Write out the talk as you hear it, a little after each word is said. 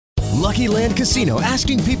Lucky Land Casino,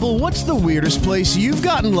 asking people, what's the weirdest place you've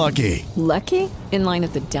gotten lucky? Lucky? In line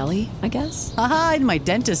at the deli, I guess? Aha, in my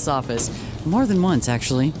dentist's office. More than once,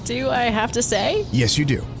 actually. Do I have to say? Yes, you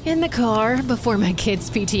do. In the car before my kids'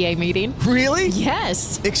 PTA meeting. Really?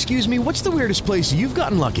 Yes. Excuse me, what's the weirdest place you've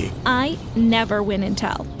gotten lucky? I never win and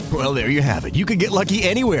tell. Well, there you have it. You can get lucky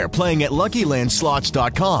anywhere, playing at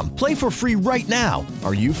LuckyLandSlots.com. Play for free right now.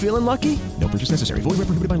 Are you feeling lucky? No purchase necessary. Void where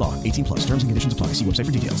prohibited by law. 18 plus. Terms and conditions apply. See website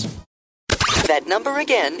for details. That number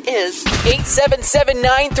again is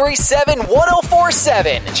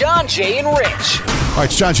 877-937-1047. John, Jay, and Rich. All right,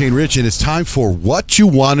 it's John, Jay, and Rich, and it's time for What You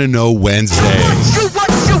Want to Know Wednesday.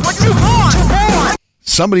 What you want?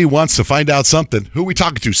 Somebody wants to find out something. Who are we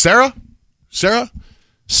talking to? Sarah? Sarah,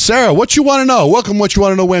 what you want to know? Welcome, What You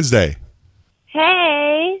Want to Know Wednesday.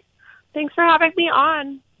 Hey, thanks for having me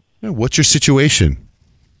on. What's your situation?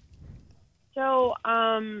 So,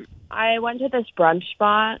 I went to this brunch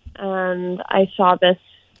spot and I saw this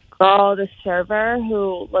girl, this server,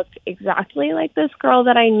 who looked exactly like this girl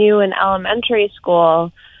that I knew in elementary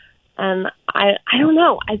school. And I don't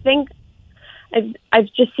know. I think I've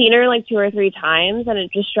just seen her like 2 or 3 times, and it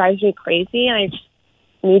just drives me crazy. And I just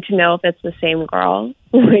need to know if it's the same girl.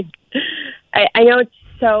 Like, I know it's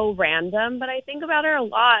so random, but I think about her a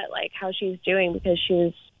lot, like how she's doing, because she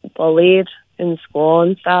was bullied in school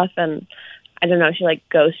and stuff. And I don't know, she like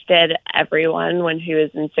ghosted everyone when she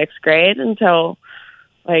was in 6th grade. And so,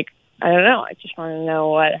 like, I don't know. I just want to know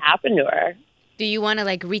what happened to her. Do you want to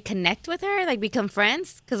like reconnect with her, like become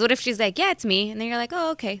friends? Because what if she's like, yeah, it's me. And then you're like,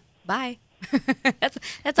 oh, okay, bye. that's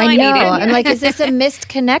all I know. needed. I'm like, is this a missed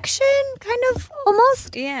connection? Kind of,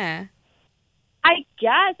 almost? Yeah. I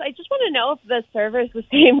guess. I just want to know if the server's the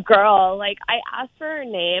same girl. Like, I asked for her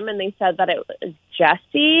name, and they said that it was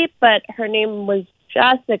Jessie, but her name was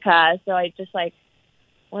Jessica. So I just, like,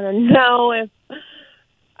 want to know if,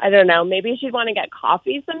 I don't know, maybe she'd want to get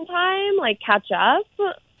coffee sometime, like, catch up.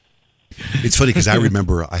 It's funny because I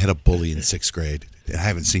remember I had a bully in 6th grade. I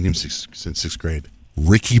haven't seen him since 6th grade.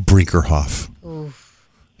 Ricky Brinkerhoff. Oof.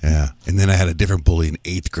 Yeah. And then I had a different bully in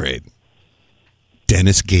 8th grade.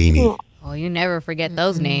 Dennis Gainey. Oh, you never forget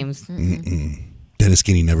those names. Dennis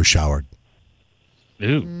Gainey never showered.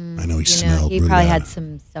 Ooh. I know he smelled He really probably bad. had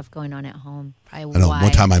some stuff going on at home. I know.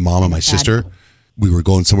 One time my mom and my sister, we were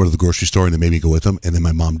going somewhere to the grocery store, and they made me go with them. And then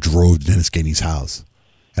my mom drove to Dennis Gainey's house.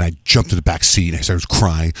 And I jumped in the back seat, and I started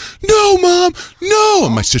crying. No, Mom, no.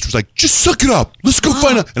 And my sister was like, just suck it up. Let's go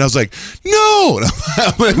find out. And I was like, no. And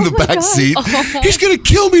I went in the back seat. He's going to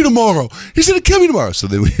kill me tomorrow. He's going to kill me tomorrow. So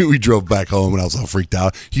then we drove back home, and I was all freaked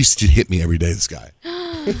out. He used to hit me every day, this guy.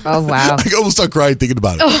 Oh, wow. I almost started crying thinking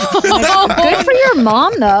about it. Good for your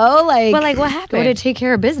mom, though. Like, Well, like, what happened? Go to take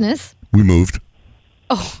care of business. We moved.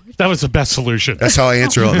 That was the best solution. That's how I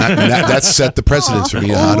answer. That set the precedence for me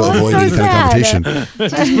how to avoid any kind of competition.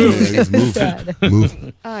 Just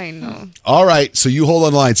Move. I know. All right, so you hold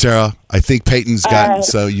on the line, Sarah. I think Peyton's got,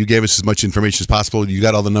 so you gave us as much information as possible. You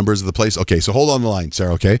got all the numbers of the place. Okay, so hold on the line,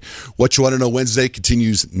 Sarah, okay? What You Want to Know Wednesday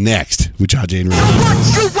continues next with John, Jay, and Rich.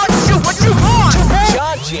 What you want?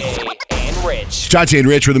 John, Jay, and Rich. John, Jay, and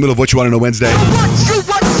Rich, we're in the middle of What You Want to Know Wednesday.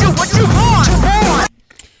 What you want?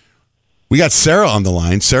 We got Sarah on the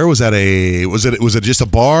line. Sarah was at was it just a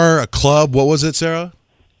bar, a club? What was it, Sarah?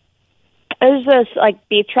 Is this, like,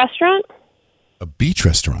 beach restaurant? A beach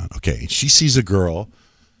restaurant. Okay. She sees a girl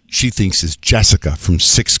she thinks is Jessica from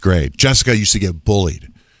 6th grade. Jessica used to get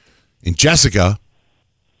bullied. And Jessica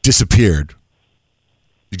disappeared.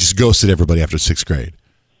 She just ghosted everybody after 6th grade.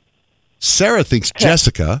 Sarah thinks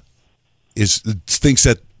Jessica thinks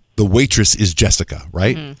that the waitress is Jessica,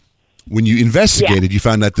 right? Mm-hmm. When you investigated, you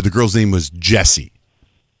found out that the girl's name was Jessie.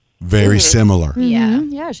 Very similar. Yeah.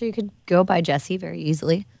 Yeah, so you could go by Jessie very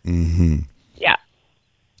easily. Mm-hmm. Yeah.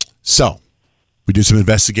 So, we did some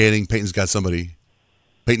investigating. Peyton's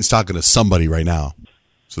talking to somebody right now.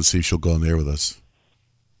 So let's see if she'll go on there with us.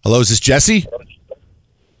 Hello, is this Jessie?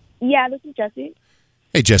 Yeah, this is Jessie.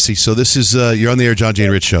 Hey, Jessie. So this is, you're on the Air John, Jay,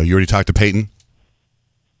 and Rich show. You already talked to Peyton?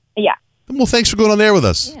 Yeah. Well, thanks for going on there with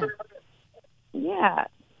us. Yeah.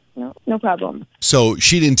 No problem. So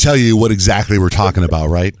she didn't tell you what exactly we're talking about,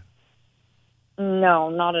 right? No,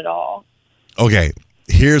 not at all. Okay,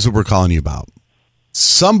 here's what we're calling you about.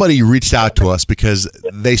 Somebody reached out to us because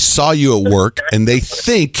they saw you at work and they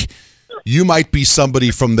think you might be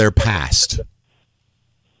somebody from their past.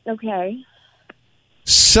 Okay.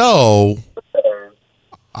 So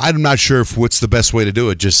I'm not sure what's the best way to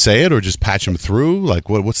do it. Just say it or just patch them through? Like,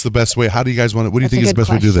 what's the best way? How do you guys want it? What do you think is the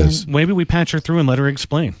best way to do this? Maybe we patch her through and let her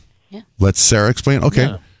explain. Yeah. Let Sarah explain? Okay.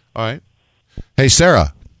 Yeah. All right. Hey,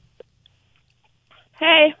 Sarah.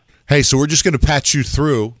 Hey. Hey, so we're just going to patch you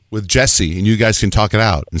through with Jessie, and you guys can talk it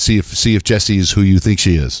out and see if Jessie is who you think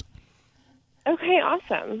she is. Okay,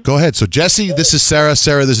 awesome. Go ahead. So, Jessie, this is Sarah.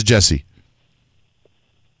 Sarah, this is Jessie.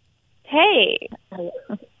 Hey.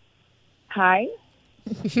 Hi.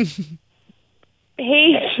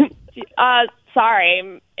 Hey.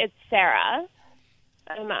 Sorry, it's Sarah.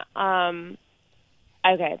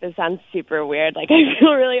 Okay, this sounds super weird. Like, I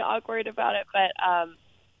feel really awkward about it, but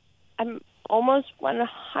I'm almost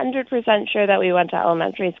 100% sure that we went to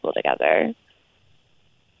elementary school together.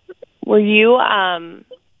 Were you,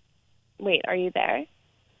 wait, are you there?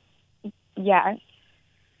 Yeah.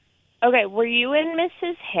 Okay, were you in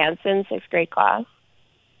Mrs. Hanson's 6th grade class?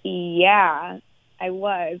 Yeah, I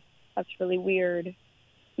was. That's really weird.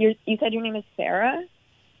 You said your name is Sarah?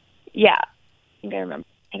 Yeah. I think I remember.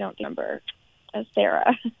 I don't remember as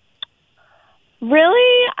Sarah.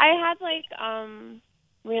 Really? I had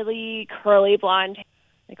really curly blonde hair.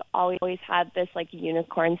 Like always had this like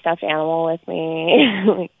unicorn stuffed animal with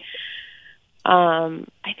me.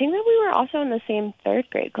 I think that we were also in the same 3rd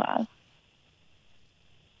grade class.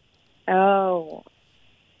 Oh.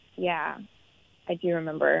 Yeah. I do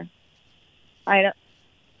remember.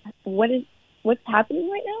 What's happening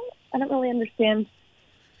right now? I don't really understand.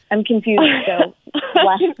 I'm confused. So,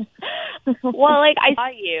 well, like I saw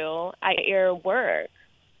you at your work.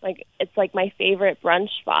 Like it's like my favorite brunch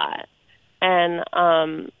spot, and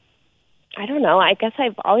I don't know. I guess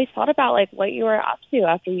I've always thought about like what you were up to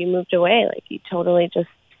after you moved away. Like you totally just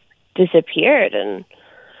disappeared, and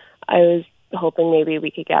I was hoping maybe we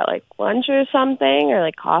could get like lunch or something or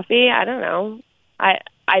like coffee. I don't know. I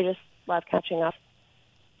just love catching up.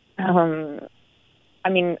 I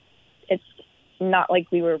mean, it's not like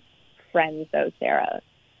we were friends, though, Sarah.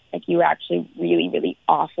 Like, you were actually really, really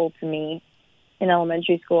awful to me in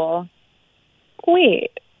elementary school.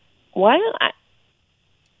 Wait, what?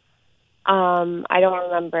 I don't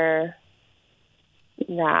remember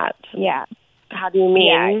that. Yeah. How do you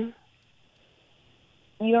mean?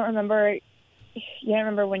 Yeah. You don't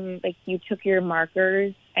remember when, like, you took your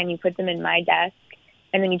markers and you put them in my desk,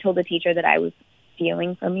 and then you told the teacher that I was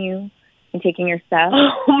stealing from you and taking your stuff?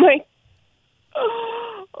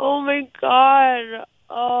 Oh my God.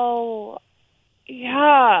 Oh,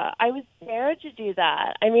 yeah. I was there to do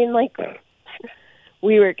that. I mean, like,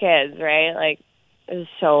 we were kids, right? Like, it was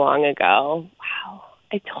so long ago. Wow.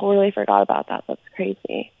 I totally forgot about that. That's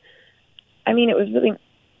crazy. I mean, it was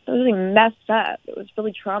really messed up. It was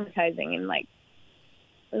really traumatizing, and like,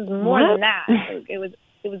 it was more than that. It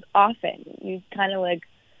was often. You kind of like,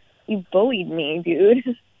 you bullied me,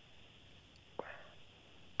 dude.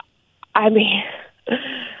 I mean,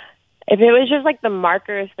 if it was just like the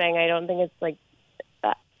markers thing, I don't think it's like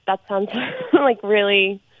that. That sounds like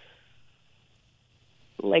really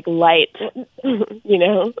like light, you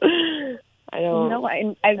know? I don't. No,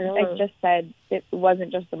 I just said it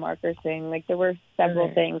wasn't just the marker thing. Like there were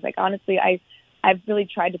several things. Like honestly, I've really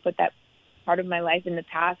tried to put that part of my life in the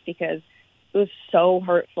past because it was so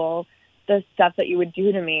hurtful. The stuff that you would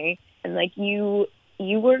do to me, and like you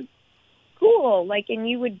were cool, like, and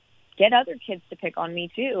you would get other kids to pick on me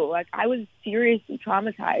too. Like I was seriously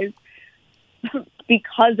traumatized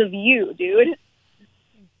because of you, dude.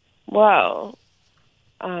 Whoa.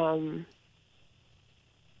 I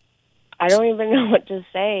don't even know what to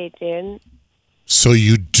say, dude. So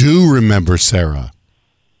you do remember Sarah?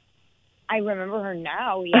 I remember her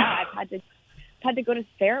now. Yeah, I've had to go to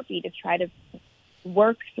therapy to try to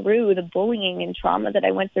work through the bullying and trauma that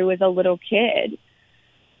I went through as a little kid.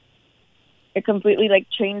 It completely like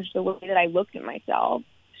changed the way that I looked at myself.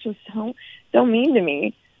 She was so mean to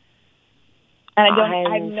me, and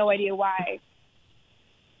I have no idea why.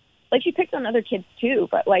 Like she picked on other kids too,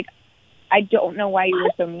 but like I don't know why you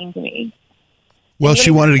were so mean to me. Well,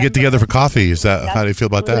 she wanted to get together for coffee. Is that how do you feel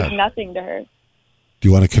about that? Nothing to her. Do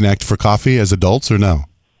you want to connect for coffee as adults or no?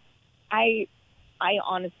 I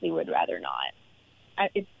honestly would rather not.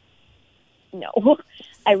 No,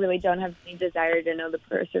 I really don't have any desire to know the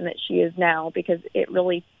person that she is now because it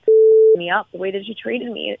really me up the way that she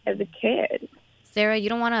treated me as a kid. Sarah, you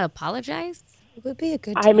don't want to apologize? It would be a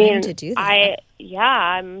good time to do that.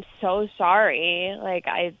 I'm so sorry. Like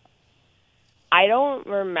I don't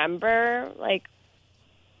remember like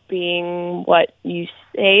being what you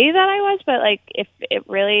say that I was, but like if it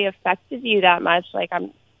really affected you that much, like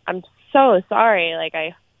I'm so sorry. Like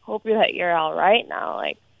I hope that you're all right now.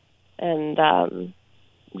 Like, and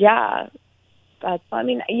yeah, that's. I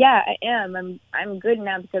mean, yeah, I am. I'm good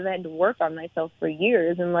now because I had to work on myself for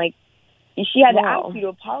years, and like she had to ask you to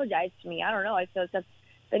apologize to me. I don't know. I feel like if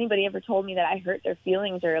anybody ever told me that I hurt their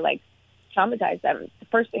feelings or like traumatized them, the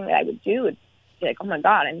first thing that I would do is be like, oh my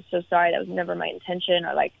God, I'm so sorry. That was never my intention.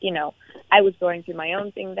 Or like, you know, I was going through my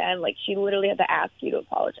own thing then. Like, she literally had to ask you to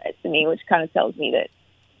apologize to me, which kind of tells me that,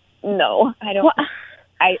 no, I don't.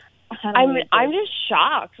 I'm just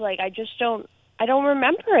shocked. Like, I don't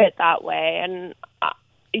remember it that way. And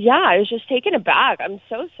yeah, I was just taken aback. I'm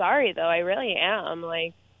so sorry though. I really am.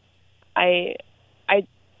 Like, I'd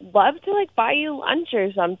love to like buy you lunch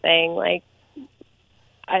or something. Like,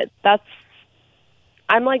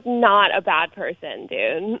 I'm like not a bad person,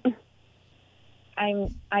 dude.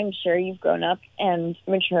 I'm sure you've grown up and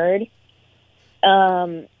matured.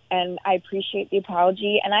 And I appreciate the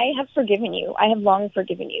apology, and I have forgiven you. I have long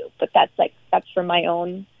forgiven you, but that's for my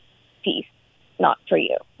own peace, not for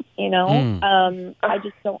you. You know, I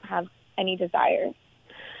just don't have any desire.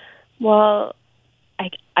 Well, I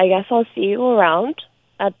guess I'll see you around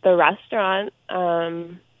at the restaurant,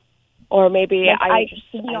 or maybe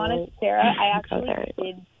to be honest, Sarah, I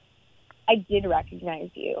actually did recognize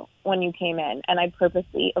you when you came in, and I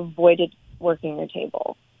purposely avoided working your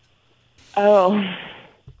table. Oh.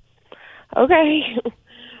 Okay.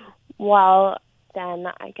 Well, then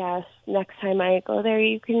I guess next time I go there,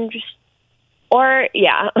 you can just, or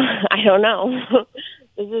yeah, I don't know.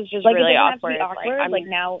 This is just like, really it doesn't awkward. Have to be awkward. Like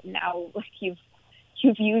now, like you've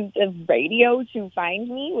used a radio to find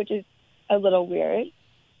me, which is a little weird.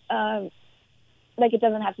 Like, it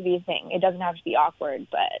doesn't have to be a thing. It doesn't have to be awkward,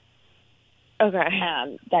 but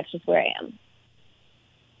okay, that's just where I am.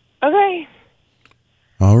 Okay.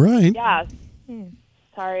 All right. Yeah.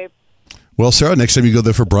 Sorry. Well, Sarah, next time you go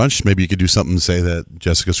there for brunch, maybe you could do something and say that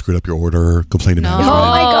Jessica screwed up your order, complain to management. Oh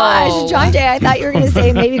my gosh, John Jay, I thought you were going to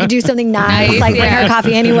say maybe you could do something nice, like bring her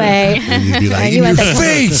coffee anyway. And you'd be like, in your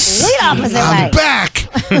face! Complete opposite I'm way. back!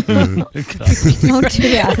 Don't do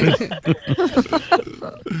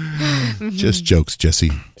that. Just jokes,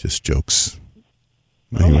 Jesse. Just jokes.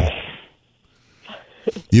 Anyway.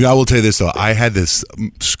 You know, I will tell you this, though. I had this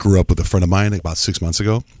screw up with a friend of mine about 6 months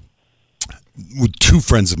ago. With two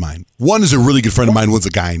friends of mine. One is a really good friend of mine, one's a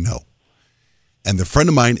guy I know. And the friend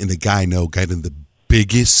of mine and the guy I know got in the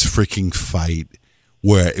biggest freaking fight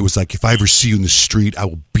where it was like, if I ever see you in the street, I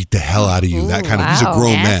will beat the hell out of you. That kind of, these are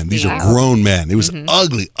grown men. These are grown men. It was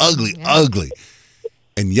ugly.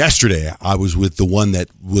 And yesterday, I was with the one that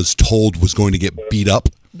was told was going to get beat up.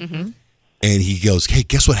 And he goes, hey,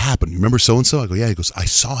 guess what happened? You remember so-and-so? I go, yeah. He goes, I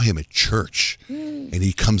saw him at church. And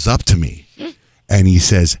he comes up to me and he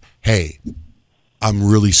says, hey, I'm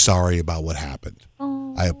really sorry about what happened.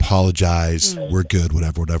 I apologize. We're good,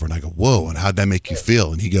 whatever. And I go, whoa, and how'd that make you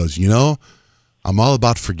feel? And he goes, you know, I'm all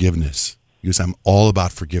about forgiveness. He goes, I'm all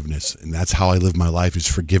about forgiveness. And that's how I live my life, is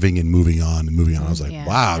forgiving and moving on. I was like,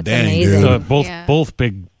 wow, dang, dude. Both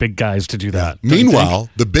big guys to do that. Meanwhile,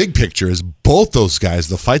 the big picture is both those guys,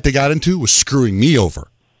 the fight they got into was screwing me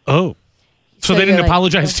over. Oh. So they didn't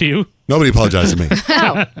apologize to you? Nobody apologized to me.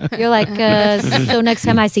 Oh. You're like, so next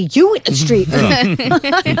time I see you in the street.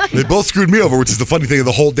 They both screwed me over, which is the funny thing of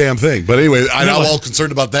the whole damn thing. But anyway, I'm all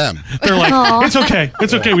concerned about them. They're like, it's okay.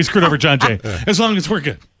 It's okay. We screwed over John Jay. As long as we're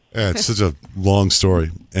good. Yeah, it's such a long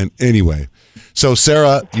story. And anyway, so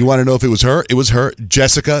Sarah, you want to know if it was her? It was her.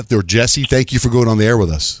 Jessica, or Jesse, thank you for going on the air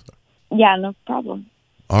with us. Yeah, no problem.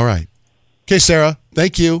 All right. Okay, Sarah,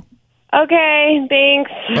 thank you. Okay,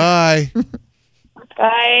 thanks. Bye.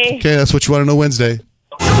 Bye. Okay, that's what you want to know Wednesday.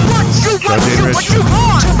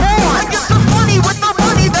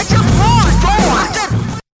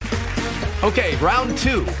 Okay, round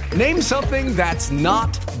two. Name something that's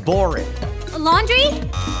not boring. A laundry?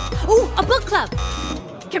 Ooh, a book club.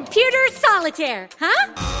 Computer solitaire,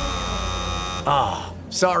 huh? Ah,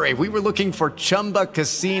 sorry, we were looking for Chumba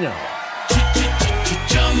Casino.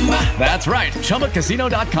 That's right.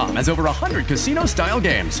 ChumbaCasino.com has over 100 casino-style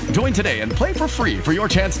games. Join today and play for free for your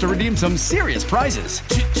chance to redeem some serious prizes.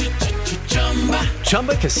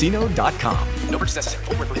 ChumbaCasino.com. No purchase necessary.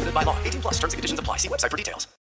 Void where prohibited by law. 18+ terms and conditions apply. See website for details.